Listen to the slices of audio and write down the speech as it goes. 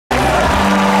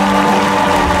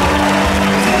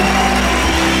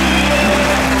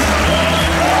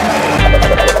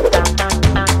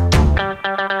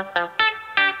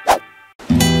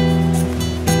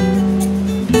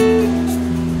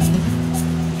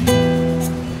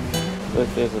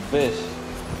there's a fish.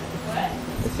 What?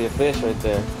 I see a fish right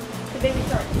there. The baby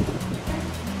shark.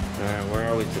 Alright, where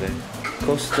are we today?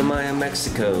 Costa Maya,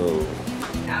 Mexico.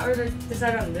 I ordered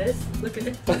decide on this. Look at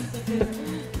it.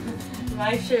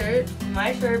 my shirt,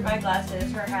 my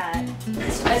glasses, her hat.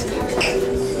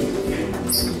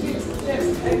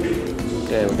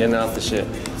 Okay, we're getting off the ship.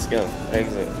 Let's go.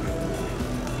 Exit.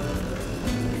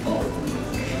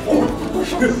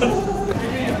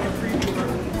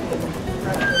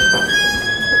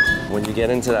 When you get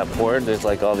into that port, there's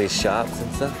like all these shops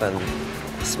and stuff and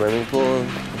a swimming pool,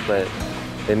 but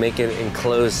they make it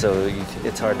enclosed so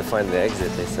it's hard to find the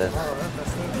exit, they said.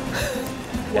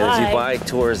 And if you buy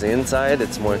tours inside,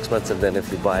 it's more expensive than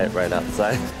if you buy it right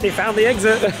outside. They found the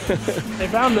exit. They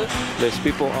found it. There's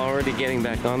people already getting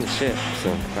back on the ship,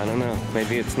 so I don't know.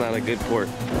 Maybe it's not a good port.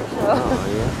 Oh,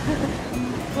 yeah.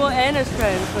 Well, Anna's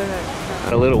friends for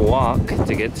her. A little walk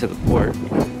to get to the port.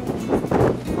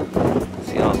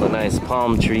 See all the nice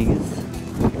palm trees.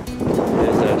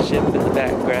 There's a ship in the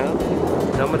background.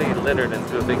 Somebody littered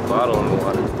into a big bottle in the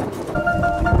water.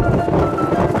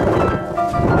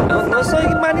 No soy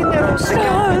marinero, soy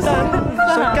capitán.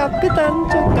 Soy capitán,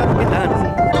 soy capitán.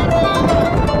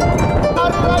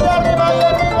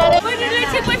 Why did I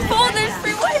take my phone? There's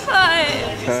free Wi-Fi.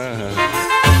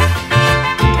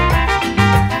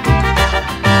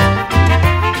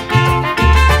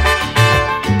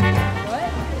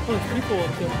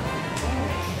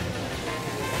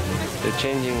 They're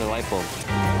changing the light bulb.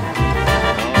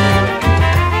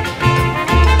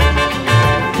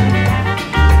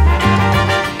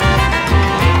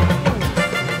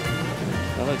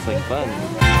 That looks like fun.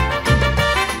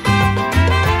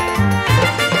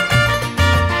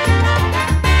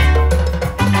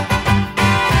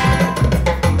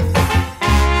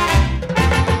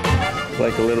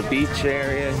 Like a little beach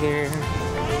area here.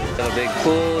 Got a big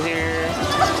pool here.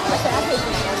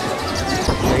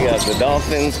 We got the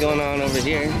dolphins going on over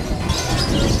here.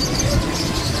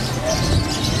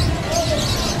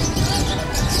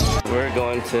 We're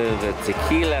going to the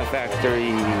tequila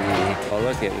factory. Oh,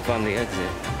 look it, we found the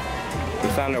exit. We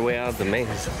found our way out of the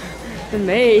maze. The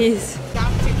maze.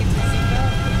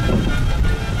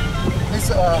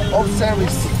 It's old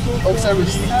service. Old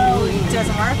service. Oh, it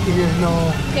doesn't work? Yeah,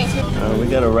 no. We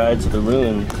got a ride to the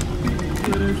ruin.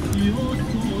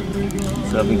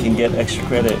 So we can get extra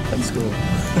credit at school.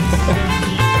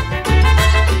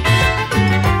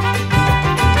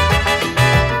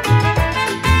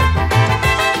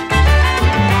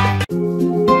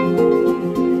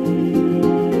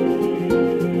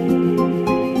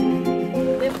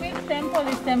 The fifth temple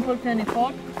is Temple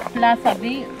 24, Plaza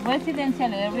B,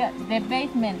 residential area, the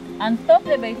basement, and top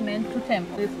the basement, two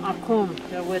temples. It's a comb,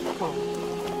 the wet comb.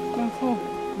 Oh, cool.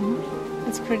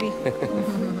 It's pretty.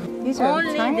 These are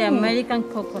Only tiny. the American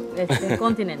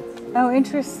continent. Oh,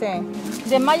 interesting.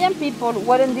 The Mayan people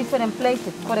were in different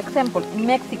places. For example, in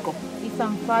Mexico, it's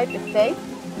on 5 states.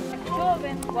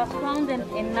 Chacchoben was founded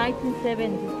in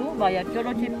 1972 by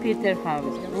archaeologist Peter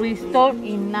Harris, restored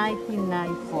in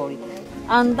 1940.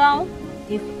 And down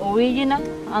is original,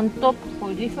 and top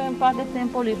for different parts of the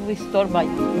temple is restored by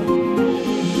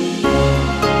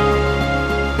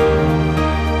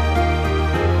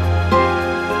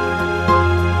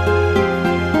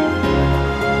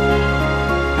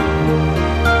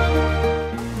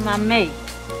Mamey.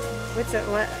 What's it?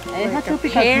 What? It's Like a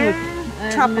tropical pear?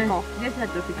 fruit. Tropical. Yes, a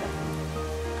tropical.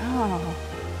 Oh,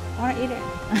 I want to eat it.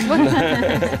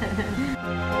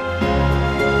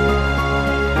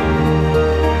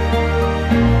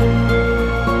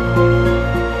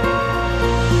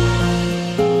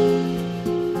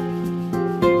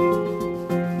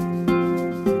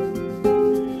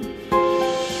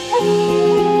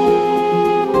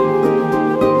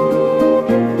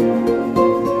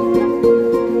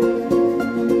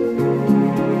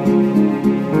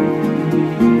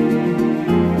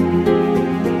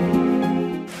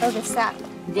 Oh, the sap.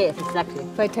 Yes, exactly.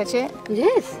 If I touch it?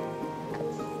 Yes.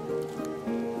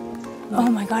 Oh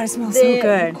my God, it smells so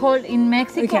good. Called in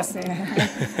Mexico. We can't say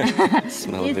it.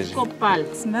 Smell It's vision. copal.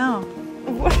 Smell.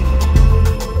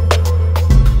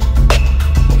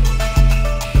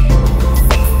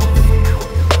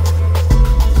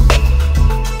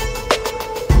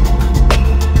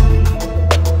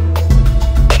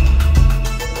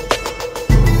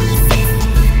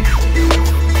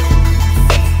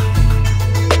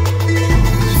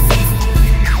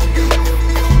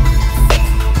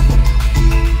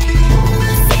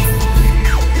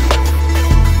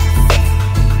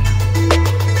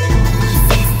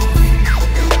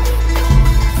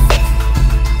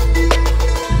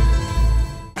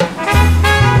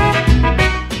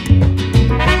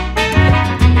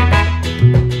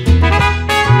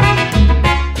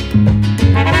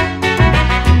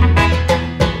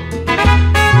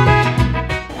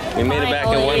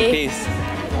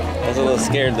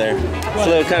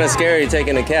 kind of scary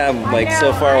taking a cab like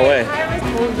so far away.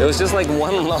 It was just like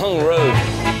one long road.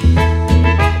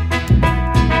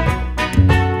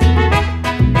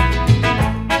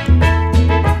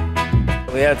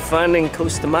 We had fun in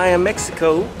Costa Maya,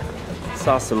 Mexico.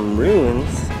 Saw some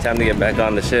ruins. Time to get back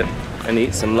on the ship and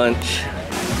eat some lunch.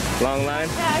 Long line?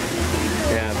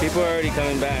 Yeah, people are already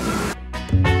coming back.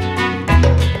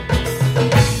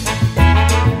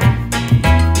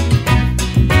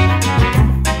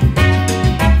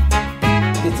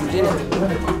 Get some dinner.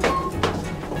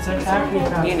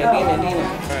 Dinner.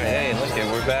 Alright, hey, look it,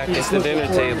 we're back at the dinner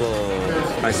table.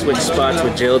 I switched spots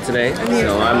with Jill today,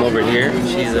 so I'm over here,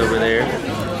 she's over there.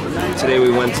 Today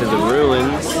we went to the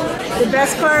ruins. The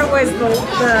best part was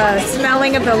the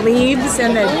smelling of the leaves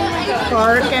and the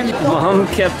bark. And Mom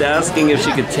kept asking if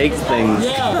she could take things.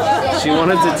 She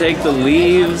wanted to take the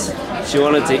leaves, she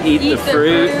wanted to eat the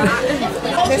fruit.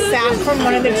 the sap from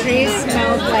one of the trees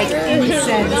smelled like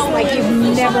incense, like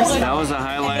you've never smelled. That was the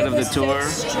highlight of the tour,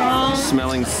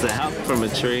 smelling sap from a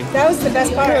tree. That was the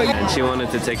best part. And she wanted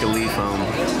to take a leaf home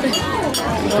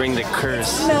and bring the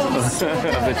curse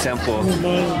of the temple.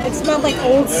 It smelled like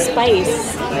Old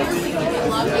Spice.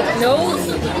 No,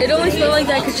 it only smelled like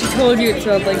that because she told you it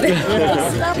smelled like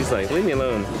that. She's like, leave me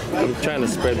alone. I'm trying to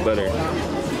spread butter.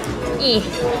 You're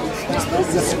supposed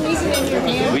to squeeze it in your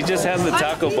hand. We just had the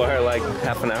taco bar like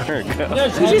half an hour ago.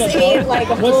 You just ate like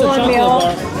a full-on meal.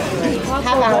 Half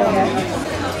hour ago.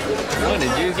 What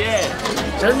did you get?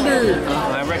 Tender.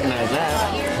 Oh, I recognize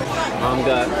that. Mom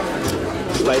got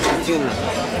spicy tuna.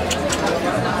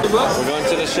 We're going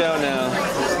to the show now.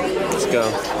 Let's go.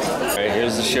 All right,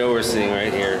 here's the show we're seeing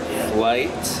right here.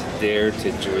 Flight Dare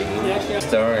to Dream,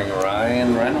 starring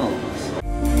Ryan Reynolds.